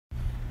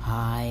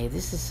Hi,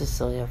 this is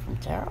Cecilia from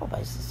Tarot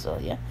by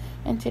Cecilia,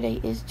 and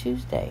today is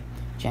Tuesday,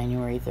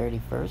 January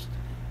 31st,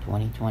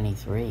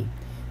 2023.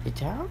 The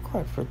tarot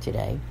card for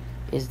today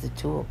is the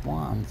Two of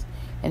Wands,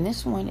 and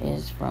this one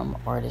is from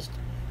artist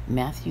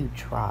Matthew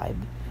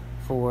Tribe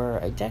for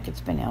a deck it's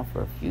been out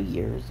for a few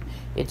years.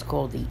 It's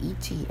called the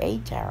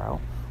ETA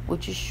Tarot,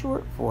 which is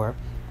short for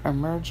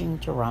Emerging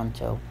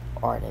Toronto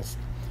Artist,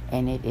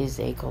 and it is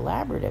a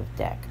collaborative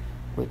deck,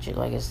 which,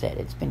 like I said,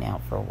 it's been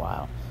out for a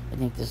while. I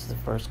think this is the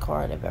first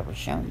card I've ever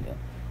shown you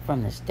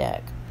from this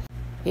deck.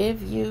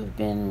 If you've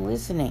been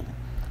listening,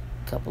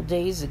 a couple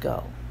days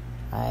ago,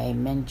 I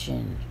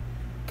mentioned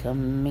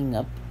coming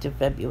up to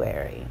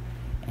February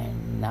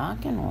and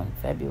knocking on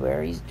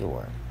February's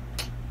door.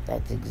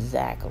 That's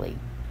exactly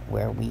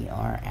where we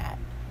are at.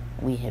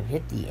 We have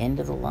hit the end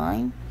of the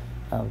line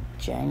of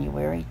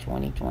January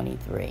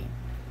 2023.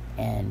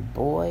 And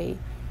boy,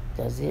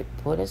 does it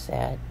put us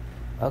at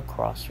a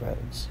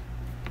crossroads.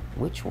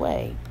 Which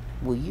way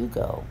will you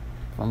go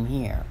from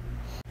here?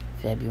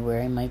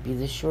 February might be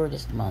the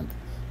shortest month,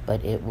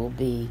 but it will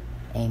be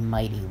a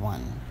mighty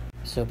one.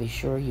 So be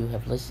sure you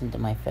have listened to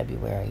my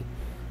February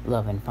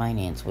Love and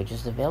Finance, which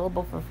is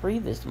available for free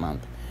this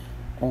month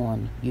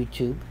on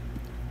YouTube,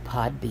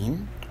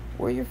 Podbean,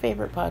 or your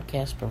favorite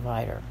podcast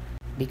provider.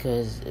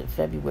 Because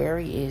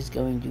February is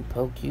going to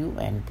poke you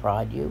and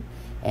prod you,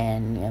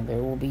 and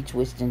there will be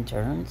twists and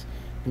turns.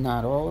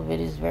 Not all of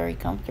it is very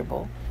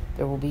comfortable.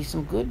 There will be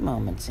some good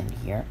moments in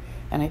here,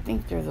 and I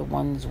think they're the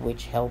ones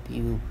which help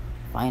you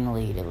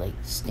finally to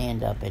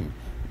stand up and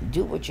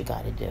do what you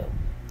got to do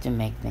to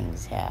make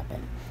things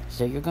happen.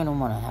 So you're going to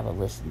want to have a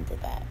listen to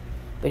that.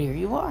 But here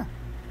you are,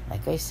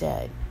 like I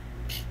said,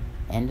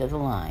 end of the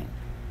line,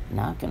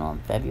 knocking on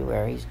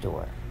February's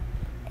door,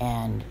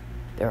 and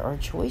there are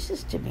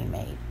choices to be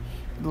made.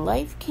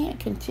 Life can't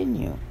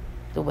continue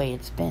the way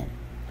it's been.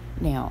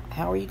 Now,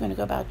 how are you going to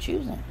go about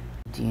choosing?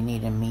 Do you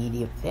need an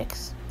immediate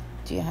fix?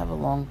 Do you have a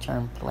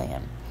long-term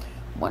plan?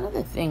 One of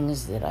the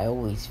things that I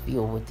always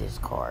feel with this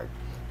card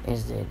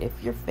is that if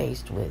you're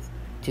faced with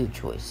two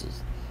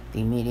choices, the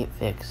immediate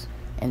fix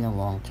and the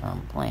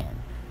long-term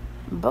plan,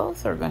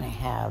 both are going to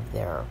have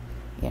their,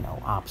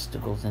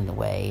 obstacles in the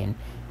way and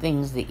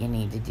things that you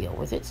need to deal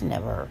with. It's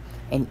never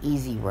an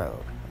easy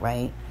road,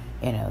 right?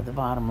 The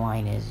bottom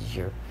line is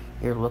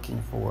you're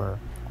looking for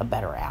a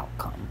better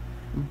outcome.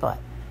 But,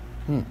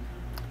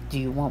 do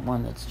you want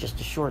one that's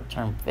just a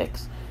short-term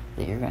fix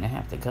that you're going to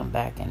have to come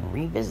back and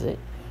revisit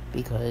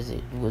because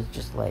it was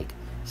just like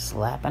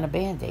slapping a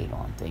Band-Aid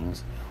on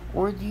things?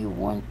 Or do you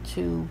want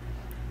to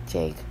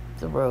take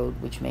the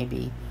road which may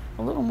be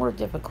a little more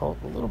difficult,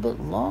 a little bit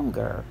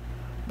longer,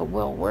 but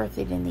well worth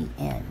it in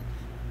the end,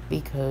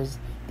 because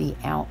the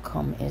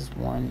outcome is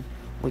one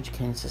which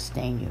can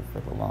sustain you for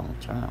the long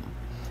term?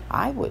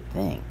 I would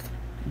think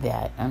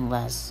that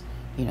unless,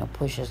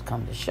 push has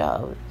come to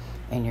shove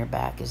and your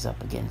back is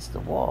up against the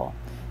wall,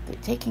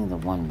 that taking the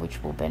one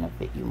which will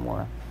benefit you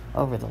more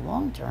over the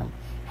long term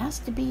has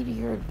to be to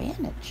your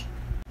advantage.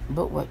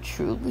 But what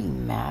truly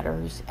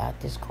matters at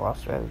this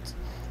crossroads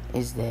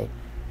is that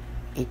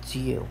it's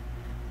you.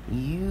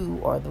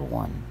 You are the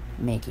one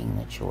making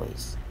the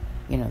choice.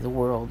 The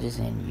world is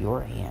in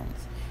your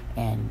hands,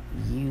 and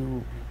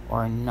you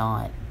are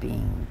not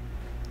being,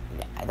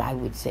 I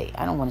would say,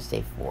 I don't want to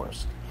say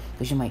forced,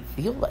 because you might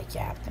feel like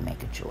you have to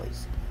make a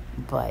choice,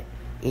 but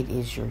it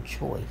is your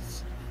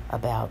choice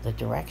about the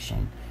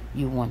direction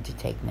you want to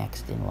take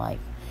next in life.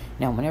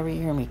 Now, whenever you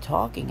hear me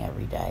talking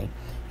every day,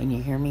 and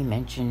you hear me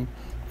mention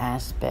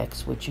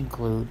aspects which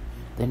include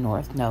the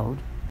North Node,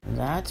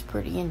 that's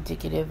pretty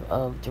indicative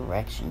of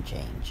direction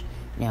change.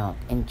 Now,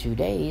 in 2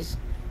 days,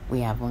 we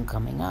have one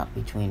coming up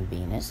between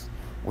Venus,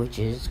 which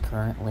is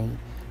currently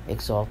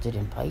exalted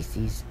in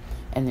Pisces,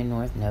 and the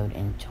North Node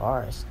in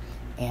Taurus.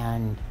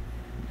 And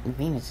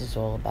Venus is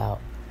all about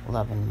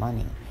love and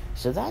money.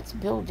 So that's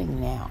building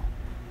now.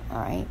 All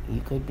right? You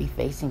could be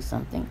facing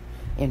something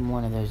in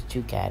one of those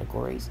two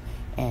categories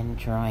and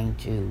trying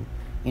to,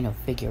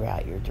 figure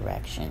out your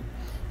direction.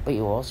 But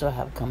you also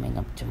have coming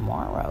up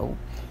tomorrow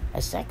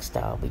a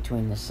sextile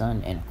between the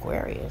Sun in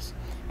Aquarius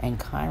and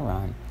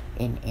Chiron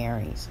in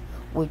Aries,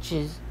 which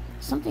is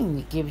something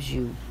that gives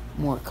you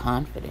more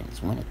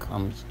confidence when it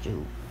comes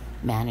to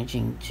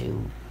managing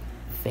to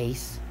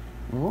face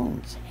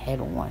wounds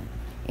head on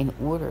in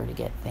order to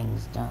get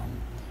things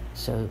done.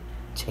 So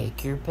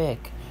take your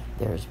pick.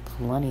 There's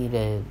plenty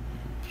to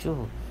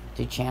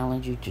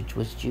challenge you, to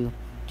twist you,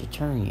 to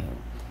turn you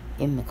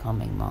in the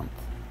coming month.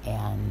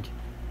 And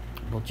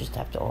we'll just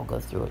have to all go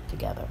through it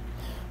together.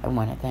 I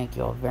want to thank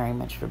you all very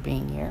much for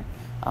being here.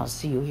 I'll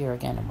see you here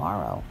again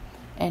tomorrow.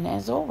 And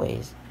as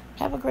always,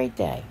 have a great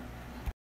day.